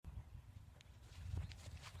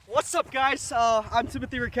What's up, guys? I'm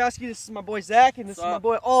Timothy Rakowski. This is my boy Zach, and this is my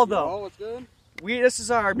boy Aldo. Yo, what's good? This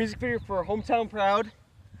is our music video for Hometown Proud.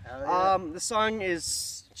 Hell yeah. The song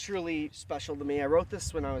is truly special to me. I wrote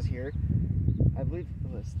this when I was here. I believe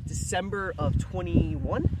it was December of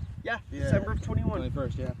 21. Yeah, December of 21.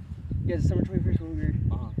 21st, yeah. Yeah, December 21st when we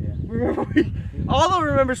were. Yeah. Aldo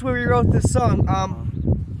remembers when we wrote this song.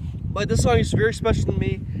 But this song is very special to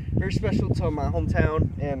me, very special to my hometown,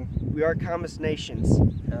 and we are Commas Nations.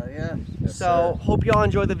 Hell yeah. Yes, so, hope y'all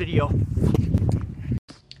enjoy the video.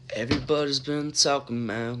 Everybody's been talking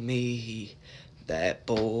about me, that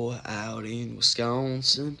boy out in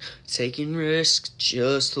Wisconsin, taking risks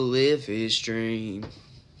just to live his dream.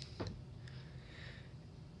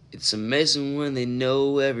 It's amazing when they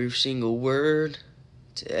know every single word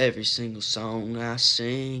to every single song I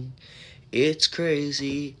sing. It's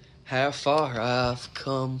crazy how far I've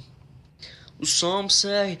come. Well, some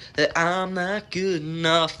say that I'm not good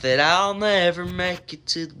enough, that I'll never make it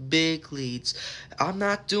to the big leagues. I'm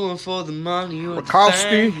not doing for the money or the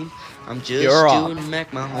fame. I'm just doing to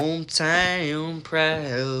make my hometown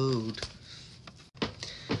proud.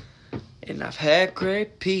 And I've had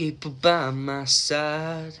great people by my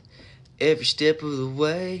side every step of the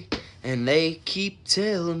way, and they keep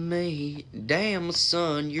telling me, damn,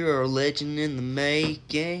 son, you're a legend in the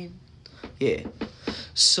making. Yeah.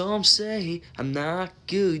 Some say I'm not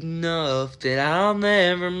good enough, that I'll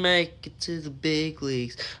never make it to the big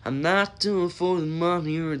leagues. I'm not doing for the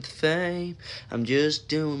money or the fame. I'm just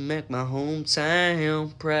doing to make my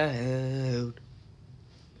hometown proud.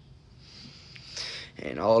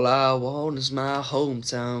 And all I want is my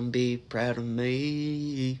hometown be proud of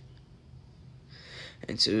me,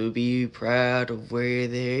 and to be proud of where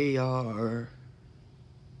they are.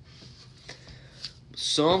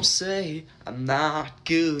 Some say I'm not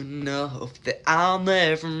good enough, that I'll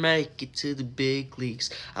never make it to the big leagues.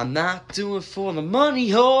 I'm not doing for the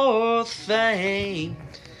money or the fame.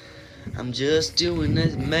 I'm just doing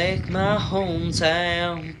it to make my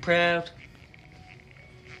hometown proud.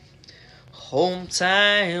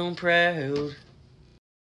 Hometown proud.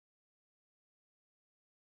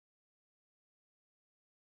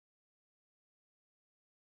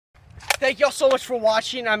 Thank y'all so much for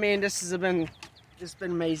watching. I mean, this has been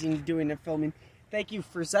amazing doing and filming. Thank you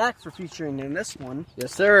for Zach for featuring in this one.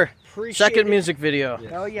 Yes, sir. Appreciate Second it. music video.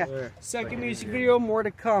 Hell yeah. Sir. Second music video, more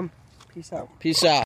to come. Peace out. Peace out.